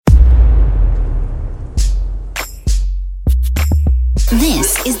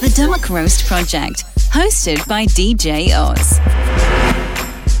This is the Dark Roast Project, hosted by DJ Oz.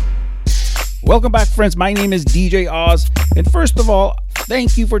 Welcome back, friends. My name is DJ Oz, and first of all,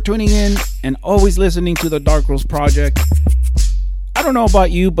 thank you for tuning in and always listening to the Dark Roast Project. I don't know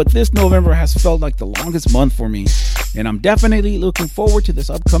about you, but this November has felt like the longest month for me, and I'm definitely looking forward to this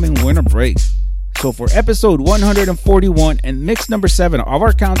upcoming winter break. So for episode 141 and mix number 7 of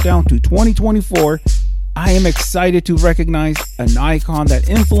our countdown to 2024, I am excited to recognize an icon that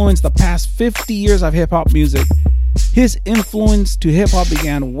influenced the past 50 years of hip-hop music. His influence to hip-hop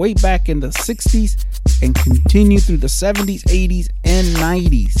began way back in the 60s and continued through the 70s, 80s, and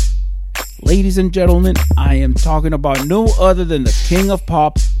 90s. Ladies and gentlemen, I am talking about no other than the king of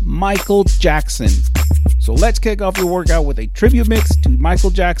pop, Michael Jackson. So let's kick off your workout with a tribute mix to Michael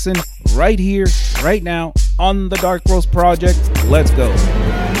Jackson right here, right now, on the Dark Roast Project. Let's go.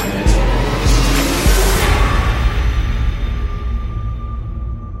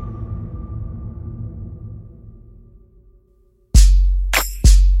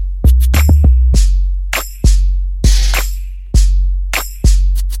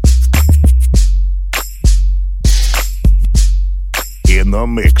 In the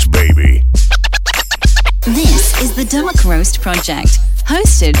mix, baby. This is the Dark Roast Project,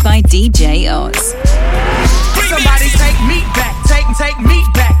 hosted by DJ Oz. Somebody take me back, take me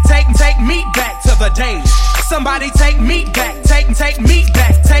back, take me back to the days. Somebody take me back, take me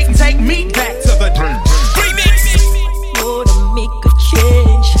back, take me back to the days. Remix. Gonna make a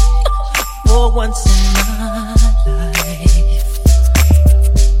change for once in my life.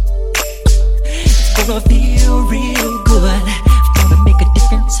 It's gonna feel real good. Gonna make a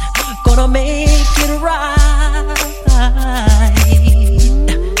difference. Gonna make it right.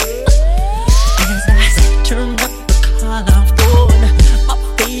 As I turn up the collarbone, my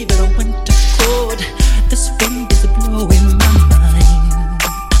favorite winter coat. This wind is blowing my mind.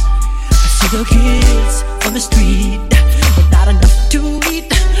 I see the kids on the street with not enough to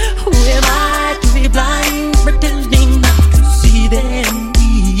eat. Who am I to be blind, pretending not to see their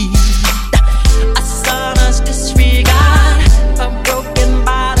need? A son disregard, a broken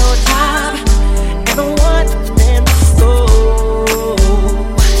bottle top, and the one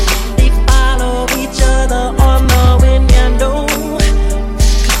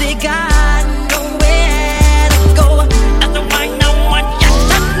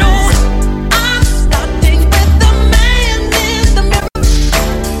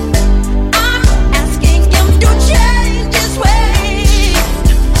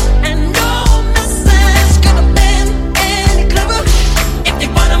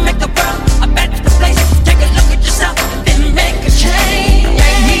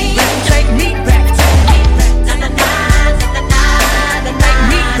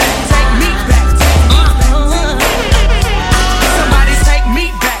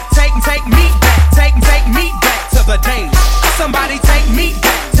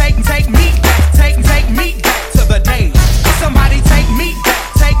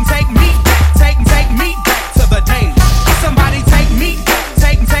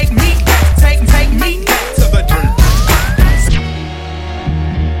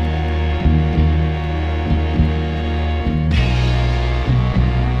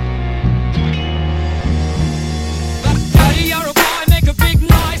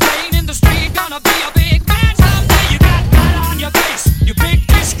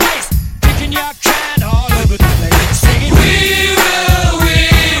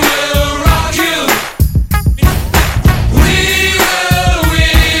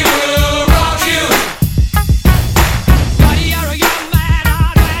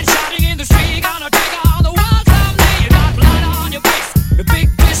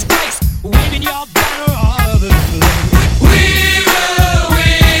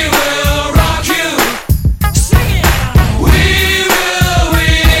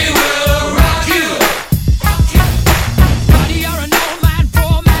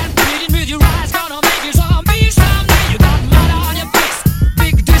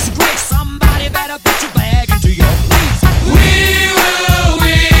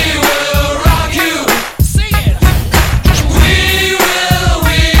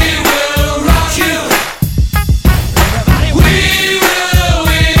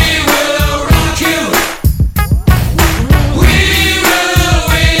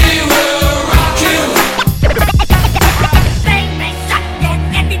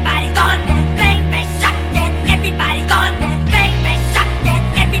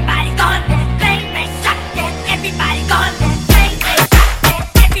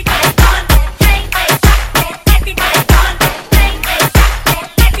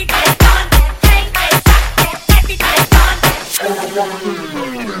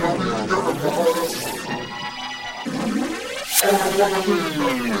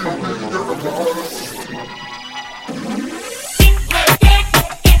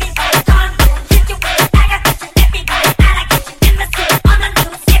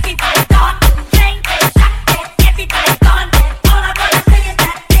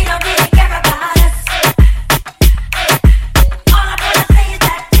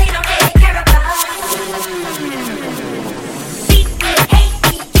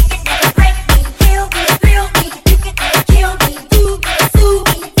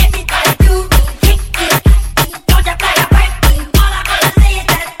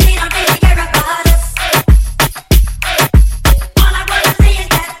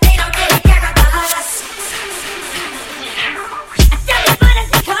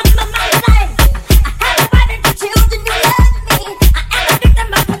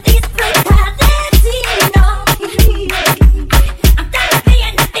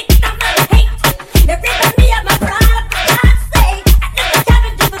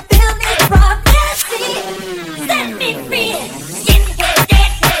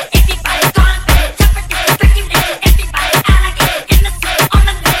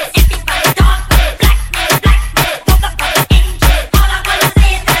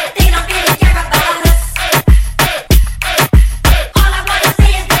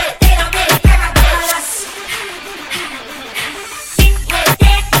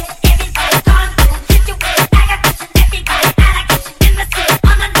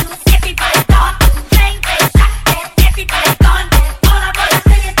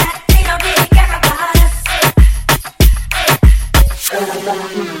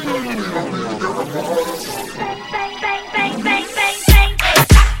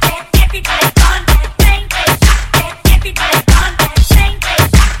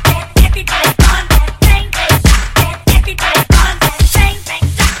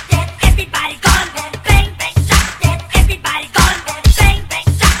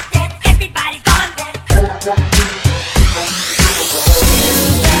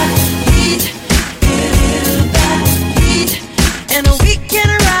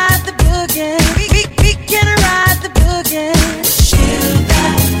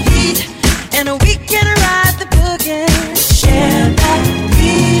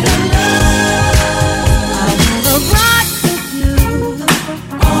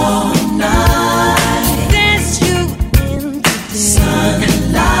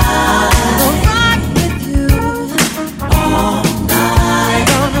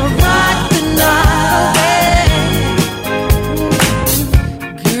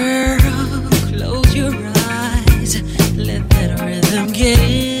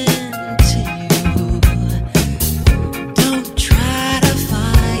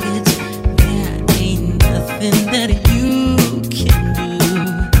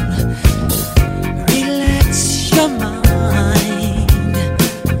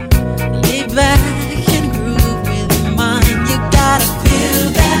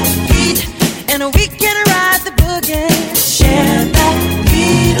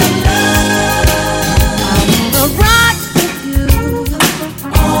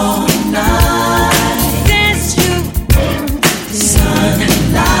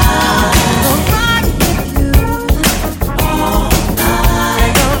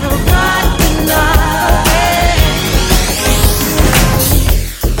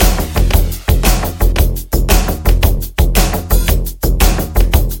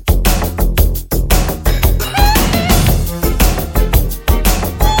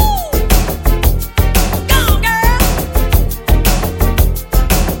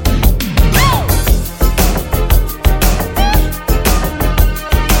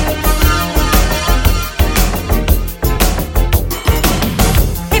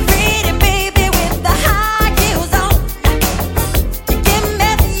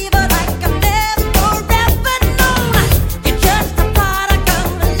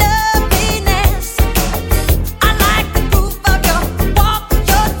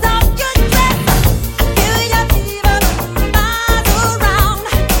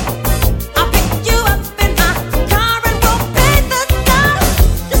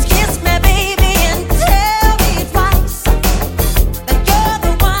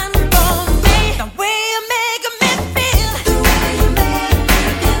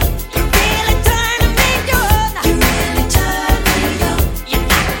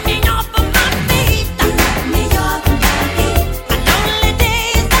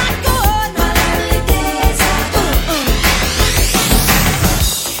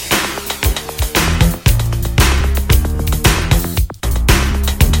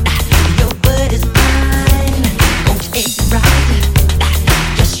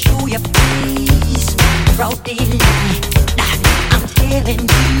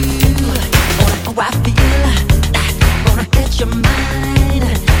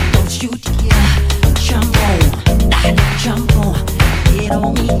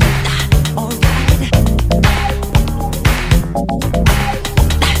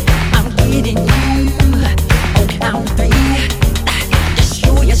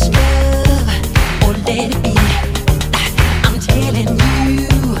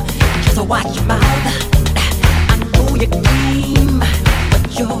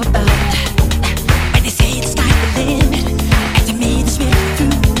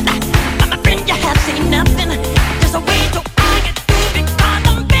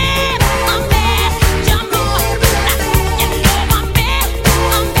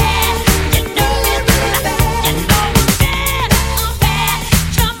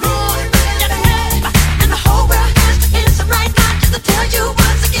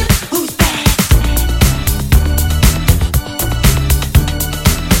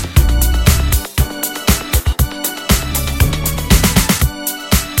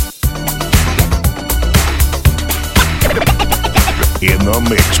In the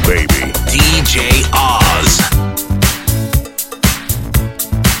mix, baby. DJ Oz.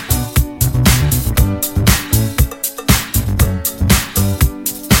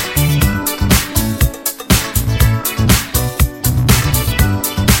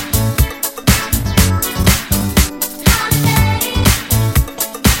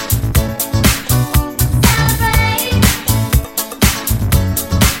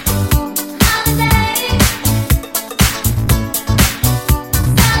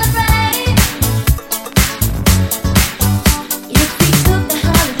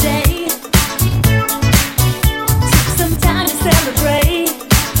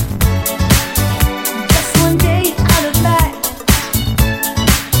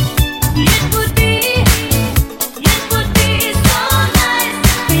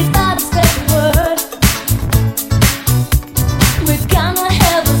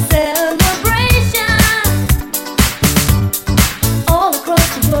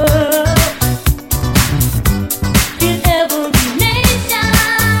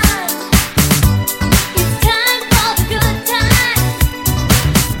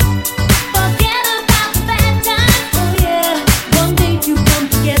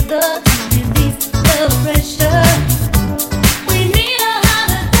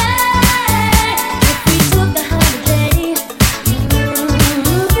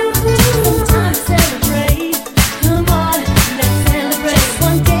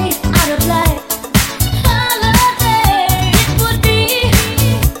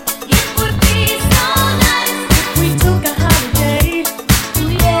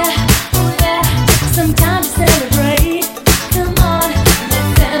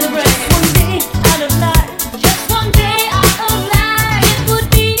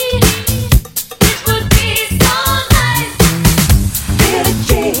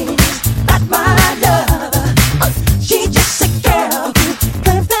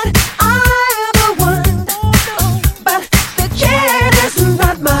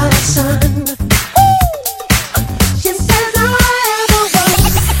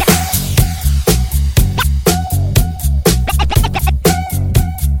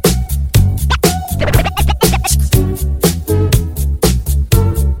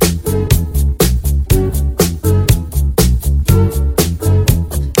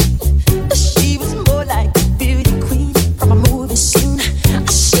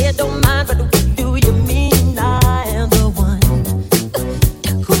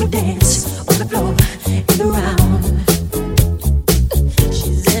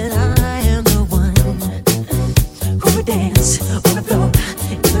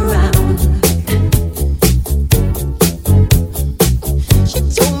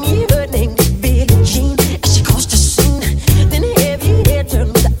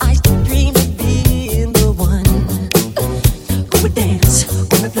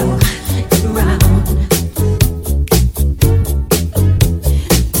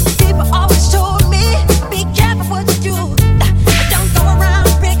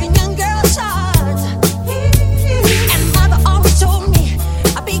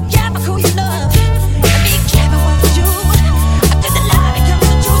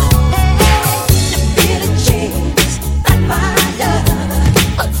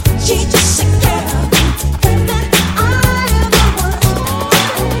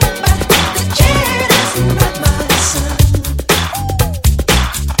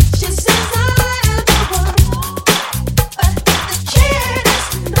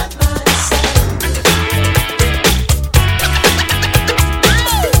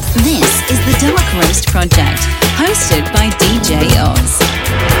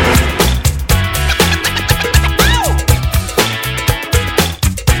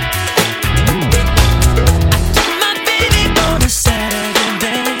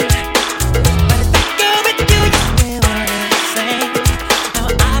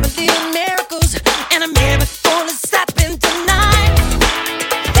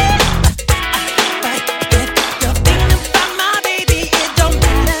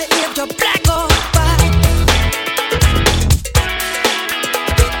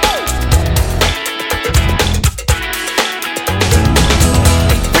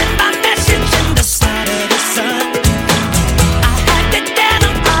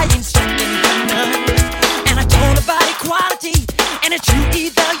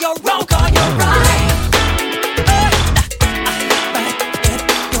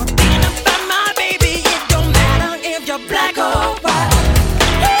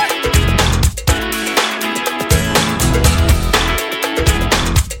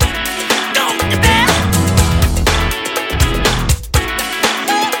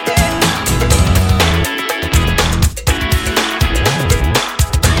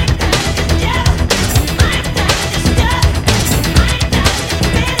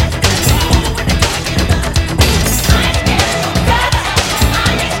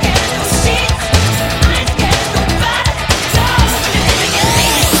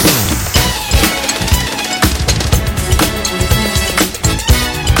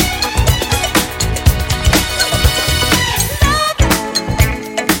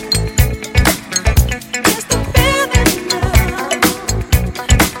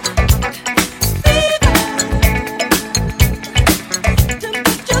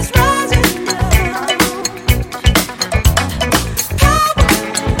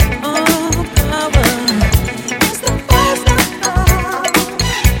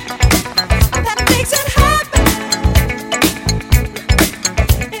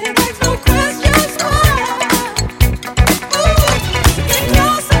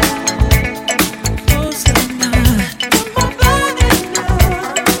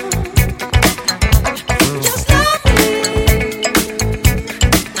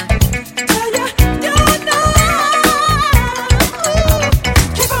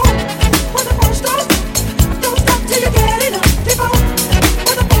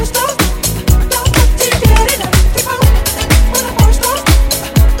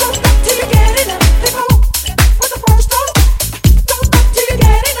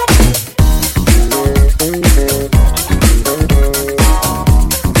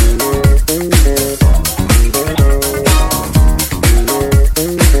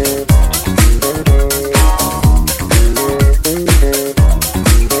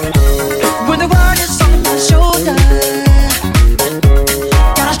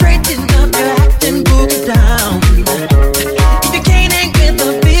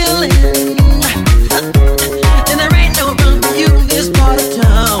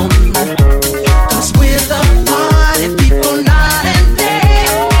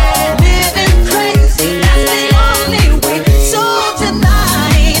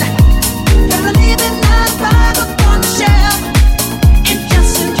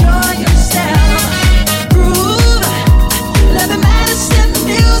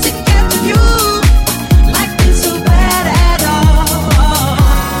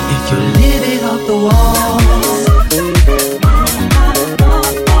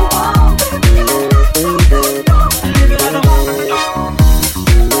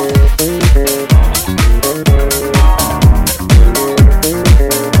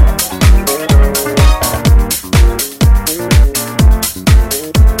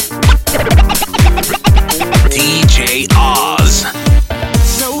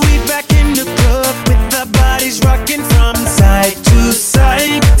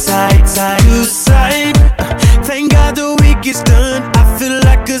 feel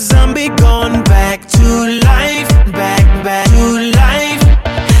like a zombie gone back to life, back to life.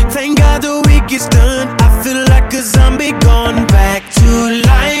 Thank God the week is done. I feel like a zombie gone back to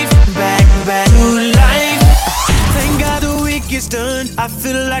life, back to life. Thank God the week is done. I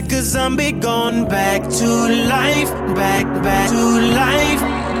feel like a zombie gone back to life, back to life.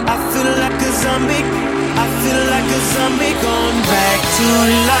 I feel like a zombie. I feel like a zombie gone back to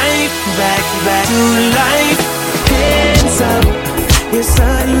life, back to life. Hands up, yeah,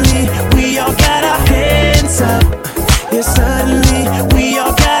 suddenly we all got our hands up. Yeah, suddenly we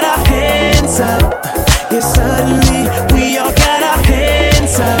all got our hands up. Yeah, suddenly we all got our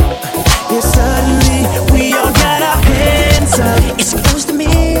hands up. Yeah, suddenly we all got our hands up. It's close to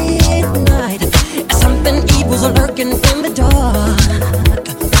midnight, and something evil's lurking in the dark.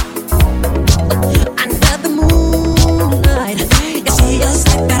 Under the moonlight, you see a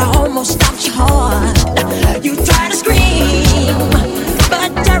sight that almost stops your heart. You try to scream, but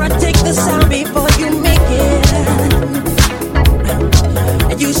terror takes the sound before you make it.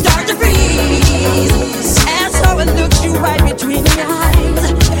 And you start to freeze, and so it looks you right between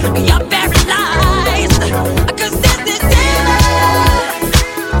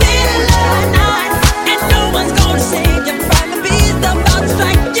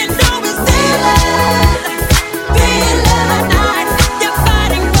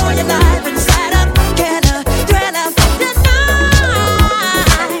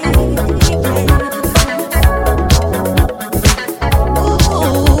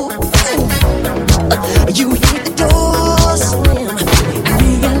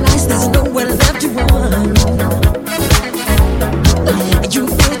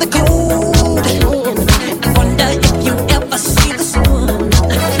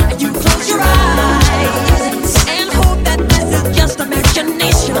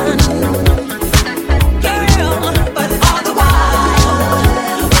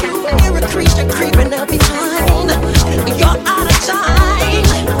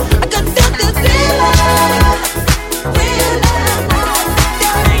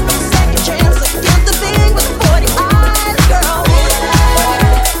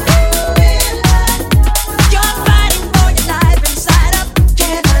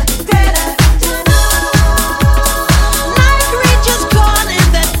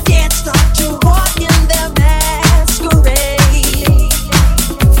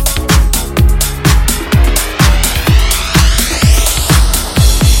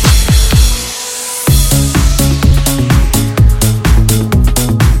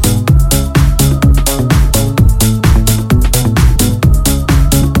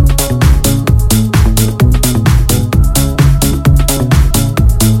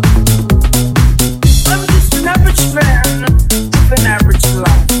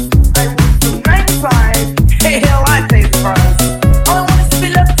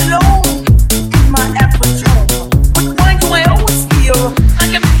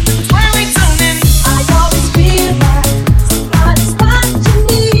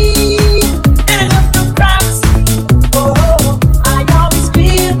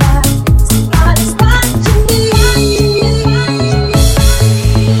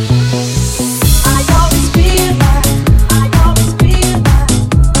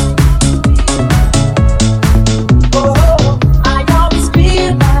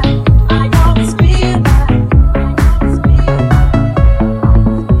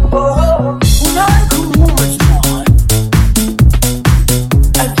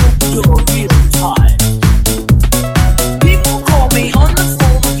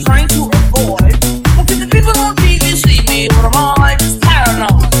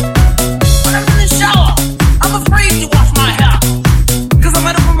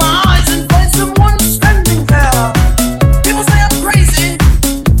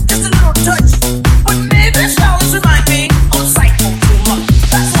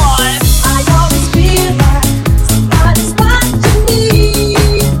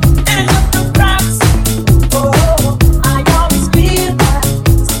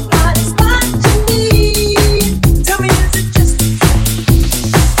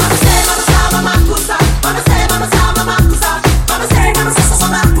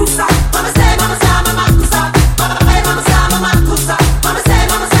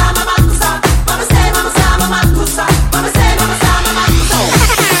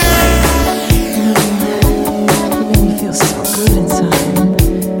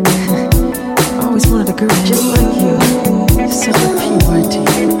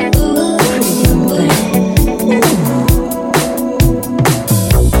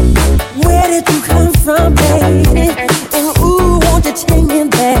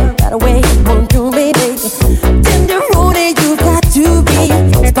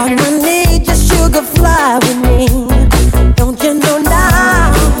groovy. Spark my need, just sugar fly with me. Don't you know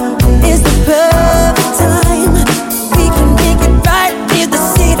now is the perfect time? We can make it right near the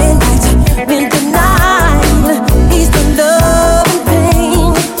city lights. Winter night, ease the love and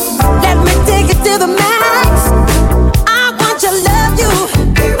pain. Let me take it to the max. I want to love you,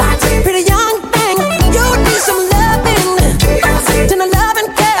 pretty young thing. You need some loving, to the love and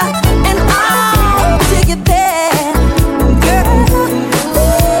care, and I'll take it there, girl.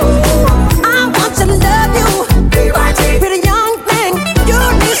 I want to love you, pretty young thing. You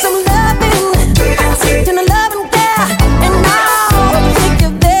need some loving, to the love and care, and I'll take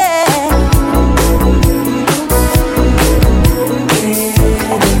you there.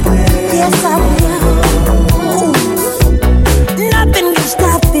 Yes, I will. Nothing can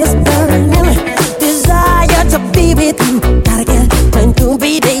stop this burning desire to be with you. Gotta get time to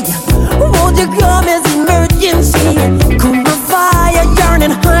be there. Won't you come as emergency? Cool my fire,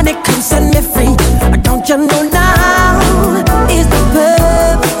 yearning, honey, come set me free. Don't you know now is the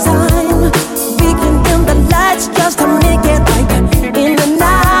perfect time? We can dim the lights just to make it right in the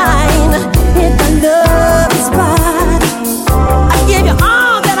night. Hit the love spot. I give you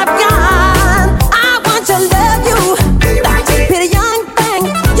all that I've got. I want to love you, pretty young thing.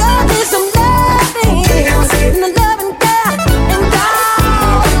 You need some loving, and the love and care, and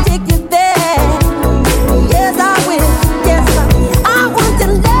I'll take you there. Yes, I will. Yes, I want to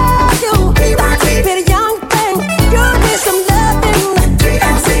love you, pretty young thing. You need some loving,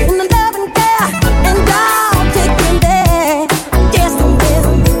 and the love and care, and I'll take you there. Yes, I will.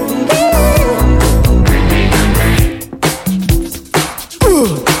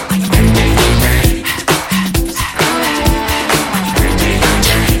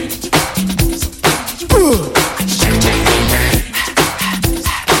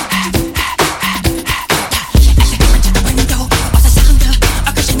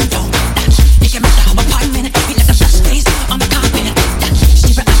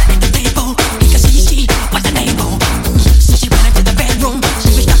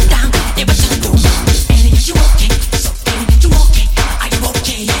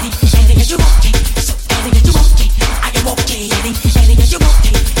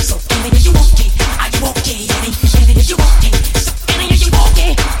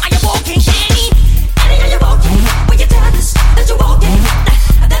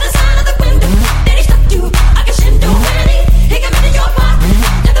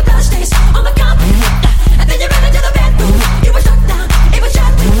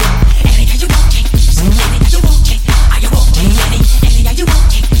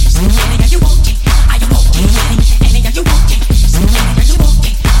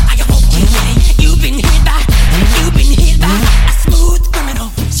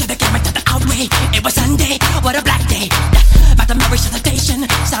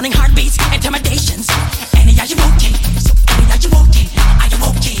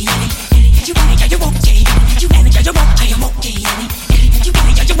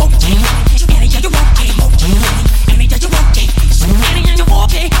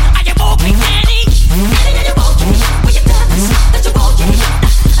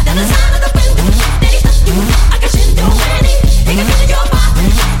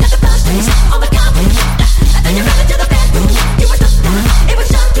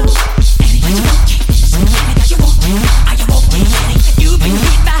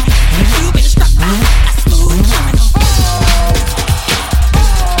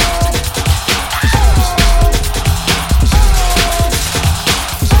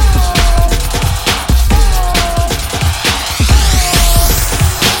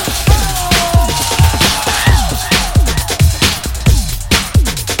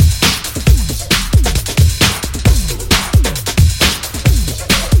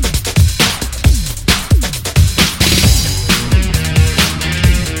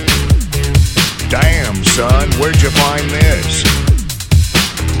 Damn, son, where'd you find this?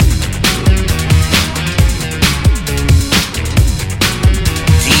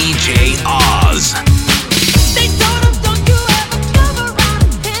 DJ Oz. They told him, don't you ever come around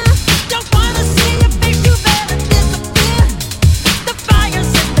here. Don't wanna see your face, you better disappear. The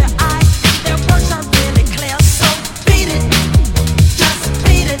fire's in their eyes, their words are really clear. So beat it, just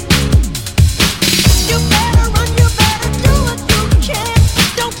beat it. You better run, you better do what you can.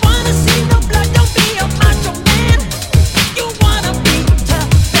 Don't wanna see no blood, don't be a macho man.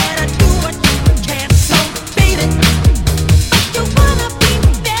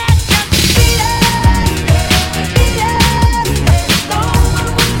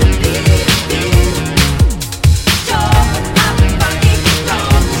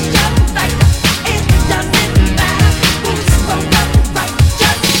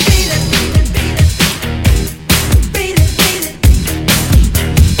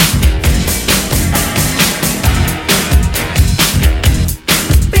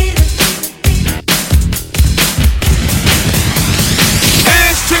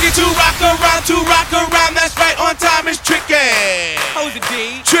 That's right, on time is tricky. How is it,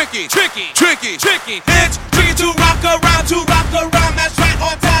 D? Tricky. It's tricky to rock around, that's right,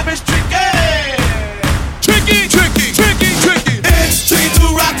 on time is tricky. Tricky. It's tricky to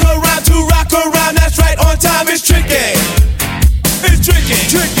rock around, that's right, on time is tricky. It's tricky.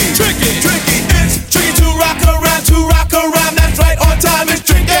 It's tricky to rock around, that's right, on time is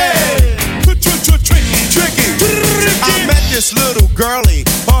tricky. I met this little girlie,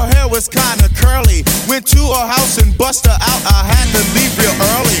 her hair was kinda curly. Went to her house and bust her out, I had to leave real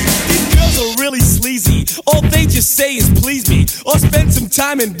early. These girls are really sleazy. All they just say is please me, or spend some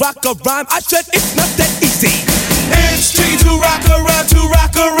time and rock a rhyme. I said it's not that easy. It's tricky to rock around,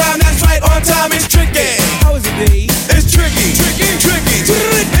 that's right, on time is tricky. How is it, D? It's tricky.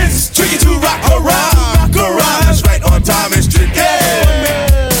 It's tricky to rock around, that's right, on time is tricky.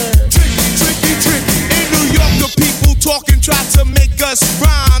 Tricky. In New York, the people talk and try to make us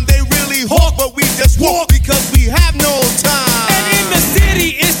rhyme. They really hawk, but we just walk because we have no time. And in the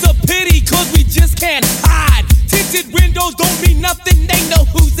city, it's a pity, cause we just can't hide. Tinted windows don't mean nothing, they know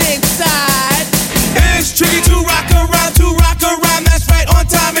who's inside. It's tricky to rock around, that's right, on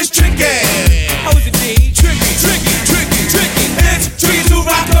time is tricky. How is it, D? Tricky. It's tricky to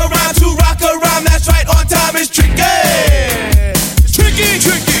rock around, that's right, on time is tricky.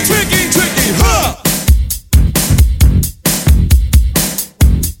 Tricky, huh?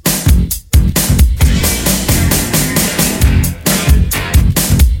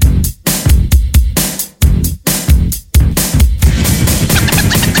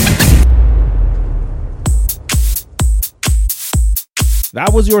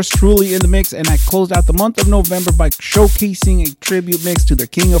 That was yours truly in the mix, and I closed out the month of November by showcasing a tribute mix to the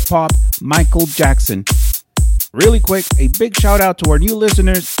king of pop, Michael Jackson. Really quick, a big shout out to our new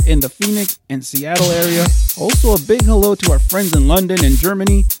listeners in the Phoenix and Seattle area. Also a big hello to our friends in London and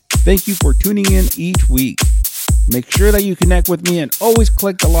Germany. Thank you for tuning in each week. Make sure that you connect with me and always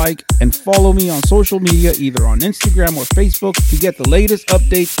click the like and follow me on social media, either on Instagram or Facebook, to get the latest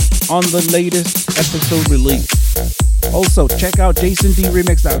updates on the latest episode release. Also, check out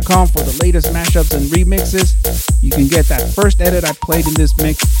jasondremix.com for the latest mashups and remixes. You can get that first edit I played in this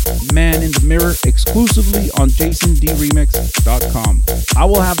mix, Man in the Mirror, exclusively on jasondremix.com. I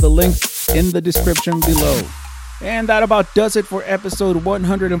will have the links in the description below. And that about does it for episode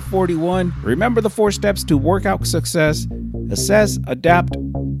 141. Remember the 4 steps to workout success: assess, adapt,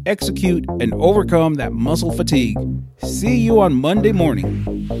 execute, and overcome that muscle fatigue. See you on Monday morning.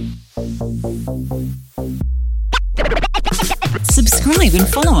 Subscribe and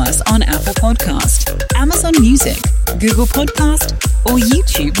follow us on Apple Podcast, Amazon Music, Google Podcast, or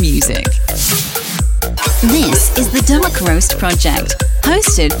YouTube Music. This is the Dark Roast Project,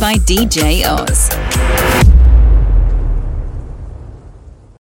 hosted by DJ Oz.